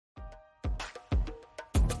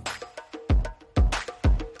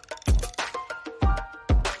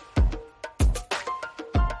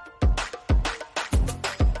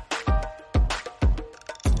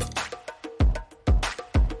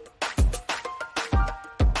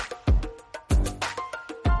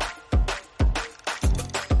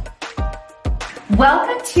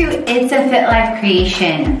Welcome to It's a Fit Life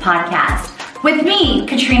Creation podcast with me,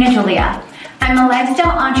 Katrina Julia. I'm a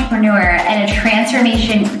lifestyle entrepreneur and a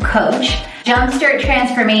transformation coach. Jumpstart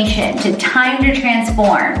transformation to time to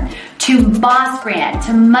transform, to boss brand,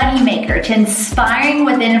 to money maker, to inspiring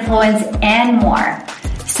with influence and more.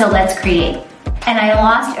 So let's create. And I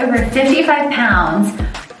lost over 55 pounds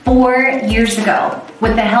 4 years ago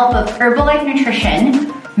with the help of Herbalife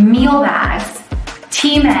Nutrition, meal bags,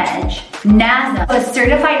 Team Edge, NASA, a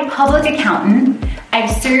certified public accountant. I've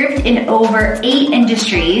served in over 8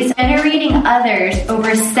 industries, generating others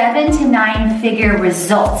over 7 to 9 figure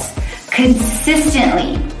results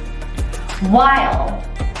consistently while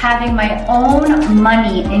having my own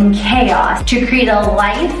money in chaos to create a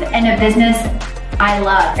life and a business I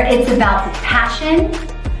love. It's about the passion,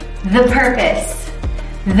 the purpose,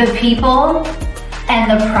 the people,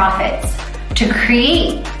 and the profits to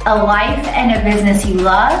create a life and a business you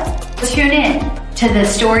love. Tune in to the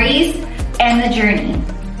stories and the journey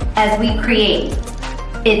as we create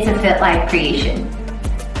It's a Fit Life Creation.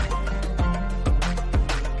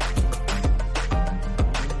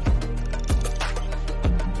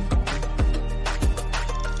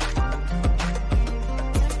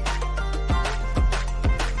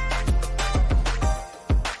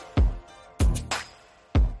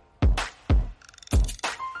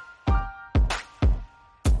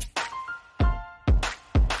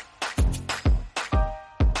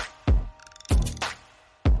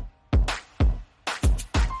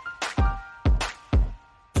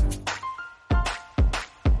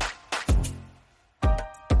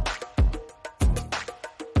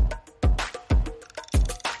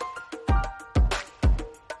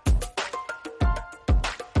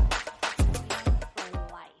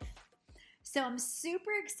 So I'm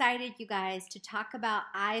super excited, you guys, to talk about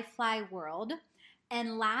iFly World.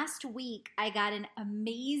 And last week, I got an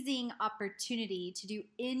amazing opportunity to do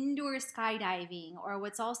indoor skydiving, or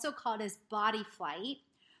what's also called as body flight,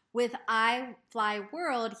 with iFly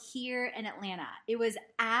World here in Atlanta. It was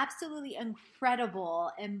absolutely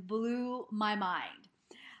incredible and blew my mind.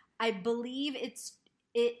 I believe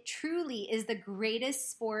it truly is the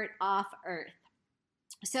greatest sport off Earth.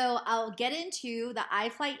 So I'll get into the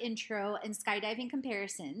iFlight intro and skydiving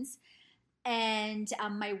comparisons and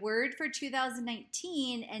my word for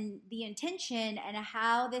 2019 and the intention and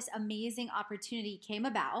how this amazing opportunity came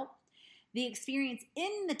about, the experience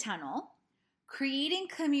in the tunnel, creating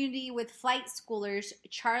community with flight schoolers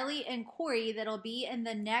Charlie and Corey that'll be in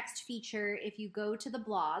the next feature if you go to the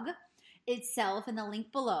blog itself in the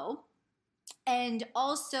link below, and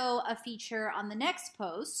also a feature on the next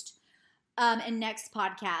post and next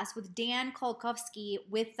podcast with Dan Kolkowski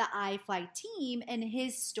with the iFly team and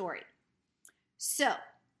his story. So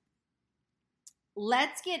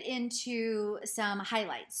let's get into some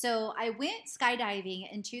highlights. So I went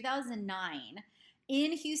skydiving in 2009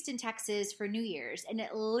 in Houston, Texas for New Year's, and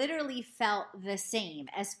it literally felt the same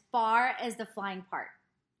as far as the flying part.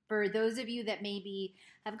 For those of you that maybe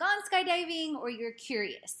have gone skydiving or you're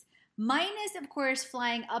curious, minus, of course,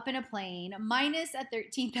 flying up in a plane, minus a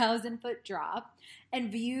 13,000 foot drop,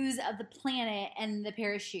 and views of the planet and the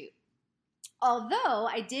parachute. Although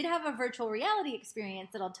I did have a virtual reality experience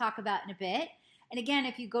that I'll talk about in a bit. And again,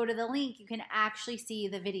 if you go to the link, you can actually see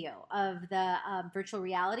the video of the virtual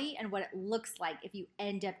reality and what it looks like if you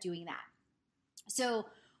end up doing that. So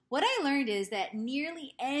what I learned is that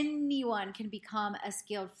nearly anyone can become a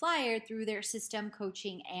skilled flyer through their system,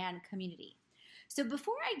 coaching, and community. So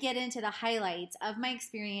before I get into the highlights of my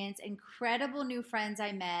experience, incredible new friends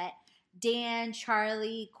I met, Dan,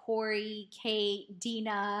 Charlie, Corey, Kate,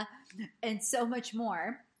 Dina, and so much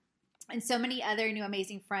more, and so many other new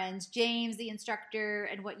amazing friends, James, the instructor,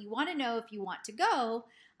 and what you want to know if you want to go,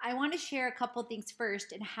 I want to share a couple things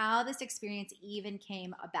first and how this experience even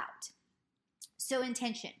came about. So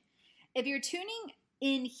intention. If you're tuning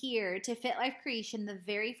in here to Fit Life Creation the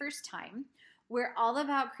very first time, we're all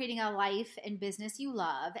about creating a life and business you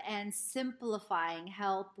love and simplifying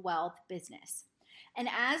health, wealth, business. And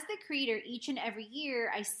as the creator, each and every year,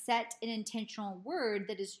 I set an intentional word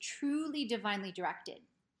that is truly divinely directed.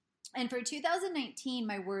 And for 2019,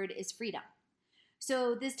 my word is freedom.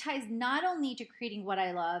 So this ties not only to creating what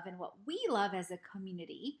I love and what we love as a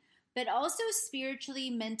community, but also spiritually,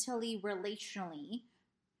 mentally, relationally,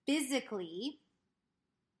 physically,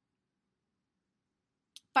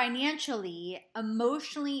 financially,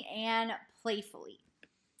 emotionally, and playfully.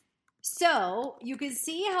 So you can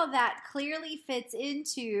see how that clearly fits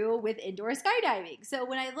into with indoor skydiving. So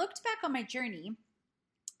when I looked back on my journey,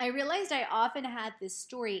 I realized I often had this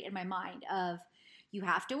story in my mind of you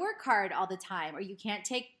have to work hard all the time or you can't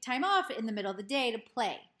take time off in the middle of the day to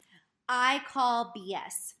play. I call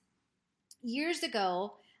BS. Years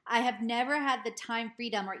ago, I have never had the time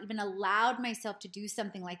freedom or even allowed myself to do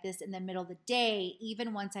something like this in the middle of the day,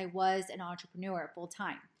 even once I was an entrepreneur full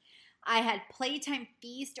time. I had playtime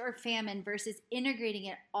feast or famine versus integrating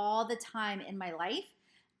it all the time in my life,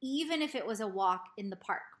 even if it was a walk in the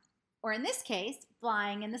park, or in this case,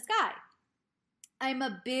 flying in the sky. I'm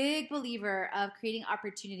a big believer of creating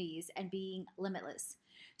opportunities and being limitless.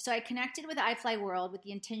 So I connected with iFly World with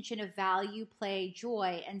the intention of value, play,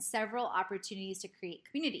 joy, and several opportunities to create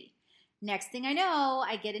community. Next thing I know,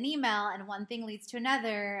 I get an email and one thing leads to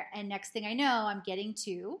another. And next thing I know, I'm getting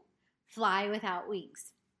to fly without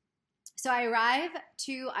wings. So I arrive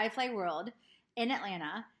to iFly World in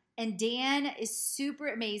Atlanta, and Dan is super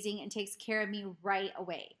amazing and takes care of me right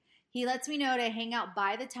away. He lets me know to hang out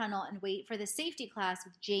by the tunnel and wait for the safety class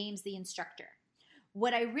with James, the instructor.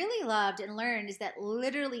 What I really loved and learned is that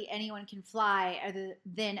literally anyone can fly other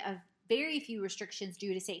than a very few restrictions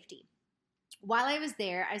due to safety. While I was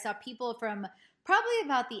there, I saw people from probably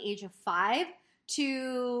about the age of 5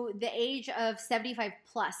 to the age of 75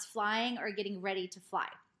 plus flying or getting ready to fly.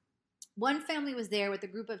 One family was there with a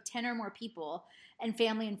group of 10 or more people and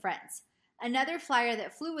family and friends. Another flyer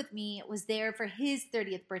that flew with me was there for his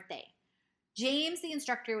 30th birthday. James, the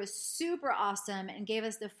instructor, was super awesome and gave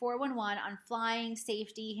us the 411 on flying,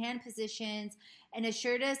 safety, hand positions, and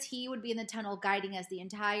assured us he would be in the tunnel guiding us the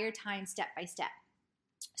entire time step by step.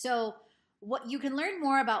 So what you can learn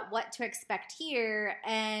more about what to expect here,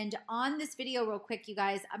 and on this video real quick, you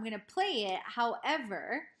guys, I'm going to play it.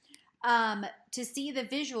 However, to see the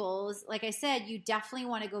visuals, like I said, you definitely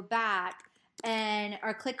want to go back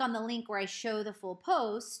or click on the link where I show the full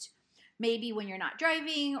post, maybe when you're not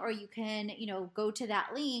driving, or you can, go to that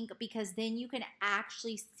link, because then you can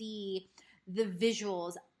actually see the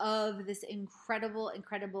visuals of this incredible,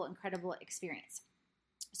 incredible, incredible experience.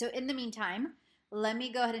 So in the meantime, let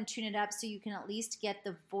me go ahead and tune it up so you can at least get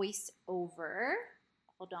the voice over.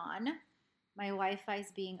 Hold on. My Wi-Fi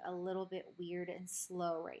is being a little bit weird and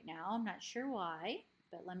slow right now. I'm not sure why,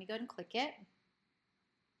 but let me go ahead and click it.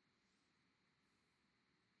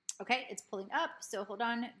 Okay, it's pulling up, so hold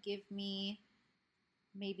on. Give me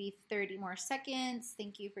maybe 30 more seconds.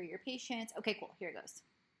 Thank you for your patience. Okay, cool. Here it goes.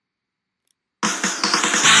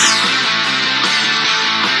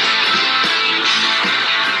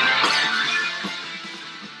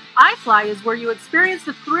 iFly is where you experience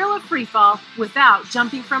the thrill of freefall without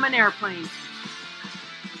jumping from an airplane.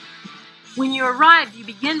 When you arrive, you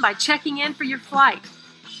begin by checking in for your flight.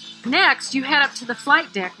 Next, you head up to the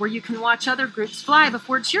flight deck where you can watch other groups fly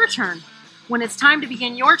before it's your turn. When it's time to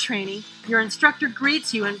begin your training, your instructor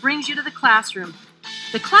greets you and brings you to the classroom.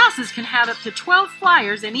 The classes can have up to 12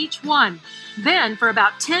 flyers in each one. Then, for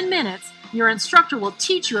about 10 minutes, your instructor will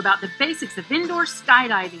teach you about the basics of indoor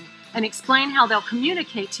skydiving and explain how they'll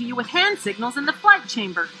communicate to you with hand signals in the flight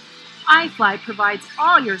chamber. iFly provides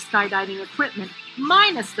all your skydiving equipment,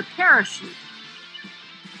 minus the parachute.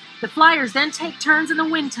 The flyers then take turns in the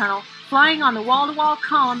wind tunnel, flying on the wall-to-wall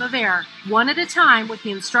column of air, one at a time with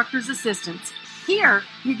the instructor's assistance. Here,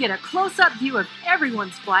 you get a close-up view of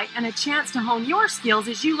everyone's flight and a chance to hone your skills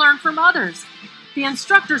as you learn from others. The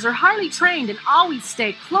instructors are highly trained and always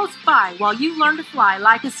stay close by while you learn to fly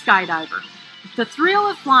like a skydiver. The thrill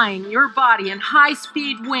of flying your body in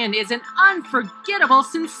high-speed wind is an unforgettable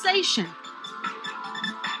sensation.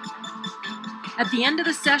 At the end of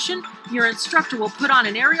the session, your instructor will put on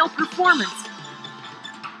an aerial performance.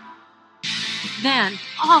 Then,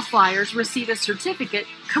 all flyers receive a certificate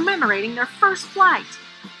commemorating their first flight.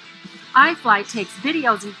 iFly takes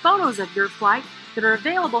videos and photos of your flight that are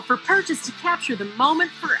available for purchase to capture the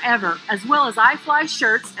moment forever, as well as iFly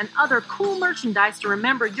shirts and other cool merchandise to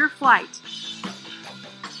remember your flight.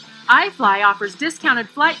 iFly offers discounted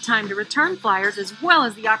flight time to return flyers, as well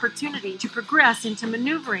as the opportunity to progress into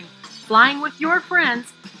maneuvering, flying with your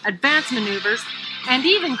friends, advanced maneuvers, and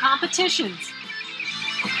even competitions.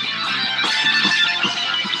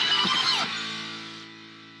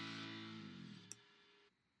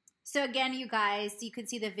 So again, you guys, you can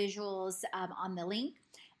see the visuals on the link.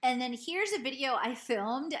 And then here's a video I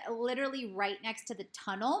filmed literally right next to the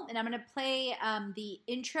tunnel. And I'm going to play the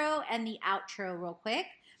intro and the outro real quick.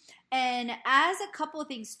 And as a couple of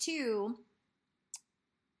things too,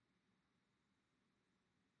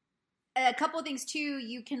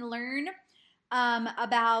 you can learn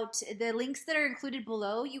about the links that are included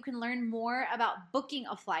below. You can learn more about booking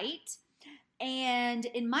a flight. And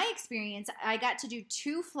in my experience, I got to do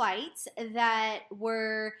 2 flights that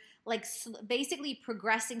were like basically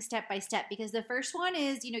progressing step by step, because the first one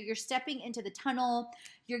is, you know, you're stepping into the tunnel,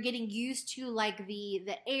 you're getting used to like the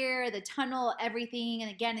air, the tunnel, everything.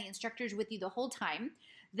 And again, the instructor's with you the whole time.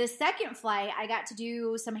 The second flight, I got to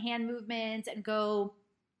do some hand movements and go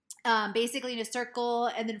basically in a circle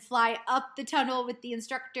and then fly up the tunnel with the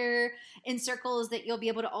instructor in circles that you'll be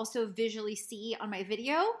able to also visually see on my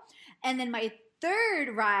video. And then my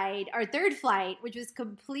third flight, which was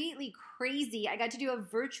completely crazy, I got to do a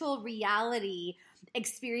virtual reality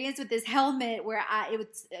experience with this helmet where it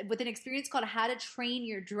was with an experience called How to Train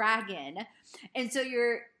Your Dragon. And so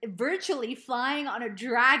you're virtually flying on a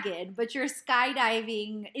dragon, but you're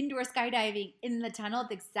skydiving, indoor skydiving in the tunnel at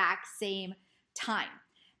the exact same time.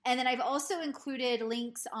 And then I've also included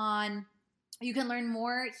links on, you can learn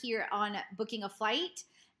more here on booking a flight,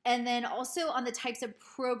 and then also on the types of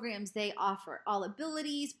programs they offer. All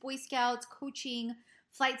Abilities, Boy Scouts, coaching,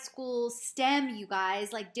 flight schools, STEM, you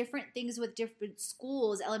guys, like different things with different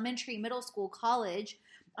schools, elementary, middle school, college,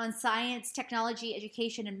 on science, technology,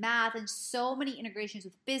 education, and math, and so many integrations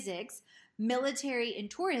with physics, military, and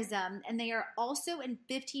tourism. And they are also in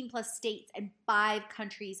 15 plus states and 5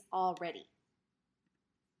 countries already.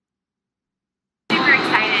 Super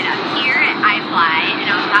excited. I'm here at iFly and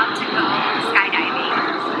I'm about to go skydiving.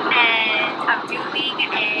 And I'm doing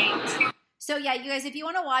a So yeah, you guys, if you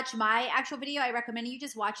want to watch my actual video, I recommend you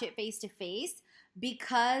just watch it face to face,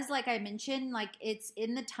 because like I mentioned, like it's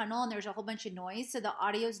in the tunnel and there's a whole bunch of noise, so the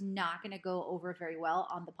audio is not going to go over very well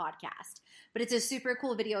on the podcast. But it's a super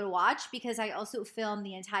cool video to watch because I also filmed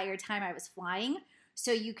the entire time I was flying,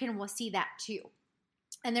 so you can see that too.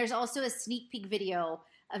 And there's also a sneak peek video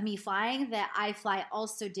of me flying that iFly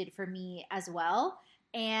also did for me as well,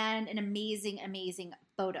 and an amazing, amazing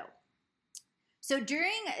photo. So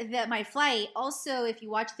during my flight, also, if you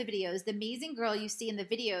watch the videos, the amazing girl you see in the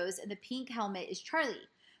videos in the pink helmet is Charlie.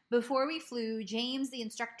 Before we flew, James, the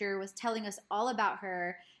instructor, was telling us all about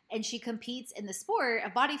her, and she competes in the sport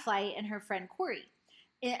of body flight, and her friend Corey.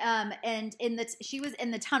 And she was in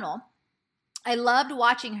the tunnel. I loved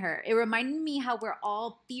watching her. It reminded me how we're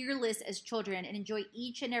all fearless as children and enjoy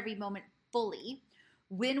each and every moment fully.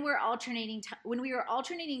 When we were alternating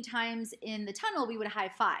times in the tunnel, we would high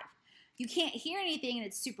five. You can't hear anything and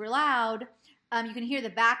it's super loud. You can hear the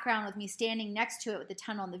background with me standing next to it with the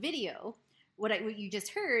tunnel in the video, what you just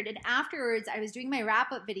heard. And afterwards, I was doing my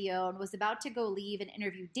wrap-up video and was about to go leave and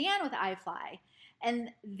interview Dan with iFly.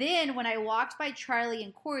 And then when I walked by Charlie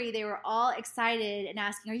and Corey, they were all excited and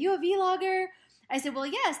asking, "Are you a vlogger?" I said, "Well,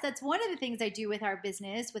 yes, that's one of the things I do with our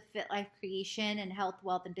business, with Fit Life Creation and Health,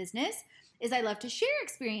 Wealth, and Business, is I love to share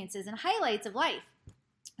experiences and highlights of life."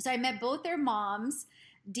 So I met both their moms,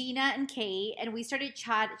 Dina and Kate, and we started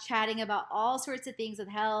chatting about all sorts of things with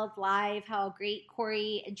health, life, how great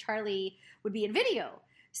Corey and Charlie would be in video.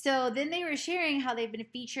 So then they were sharing how they've been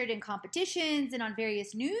featured in competitions and on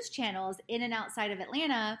various news channels in and outside of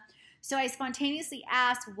Atlanta. So I spontaneously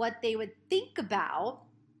asked what they would think about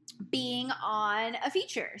being on a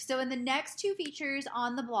feature. So in the next 2 features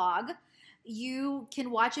on the blog, you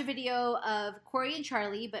can watch a video of Corey and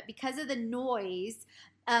Charlie, but because of the noise,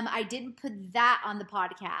 I didn't put that on the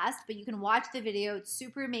podcast, but you can watch the video. It's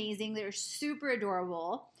super amazing. They're super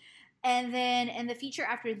adorable. And then in the feature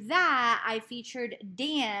after that, I featured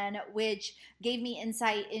Dan, which gave me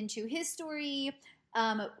insight into his story,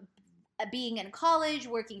 being in college,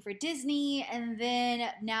 working for Disney, and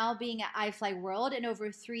then now being at iFly World in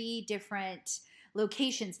over 3 different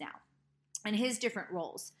locations now, and his different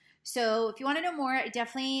roles. So if you want to know more, I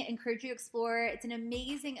definitely encourage you to explore. It's an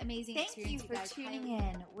amazing, amazing experience. Thank you for tuning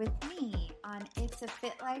in with me on It's a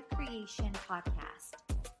Fit Life Creation podcast.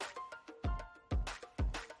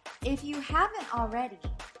 If you haven't already,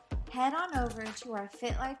 head on over to our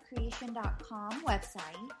fitlifecreation.com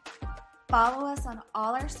website, follow us on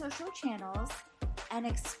all our social channels, and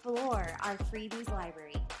explore our freebies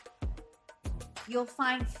library. You'll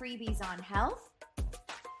find freebies on health,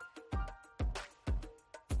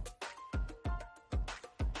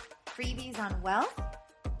 freebies on wealth,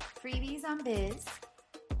 freebies on biz,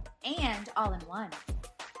 and all in one.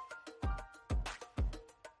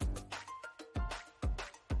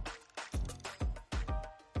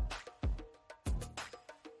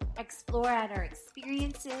 Explore at our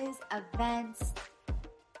experiences, events,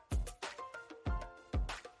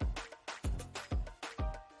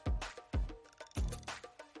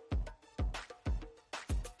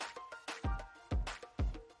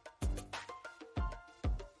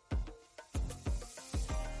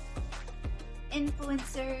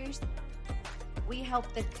 influencers. We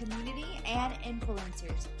help the community and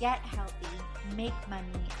influencers get healthy, make money,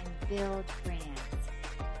 and build brands.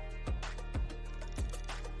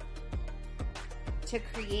 to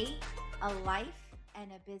create a life and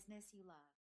a business you love.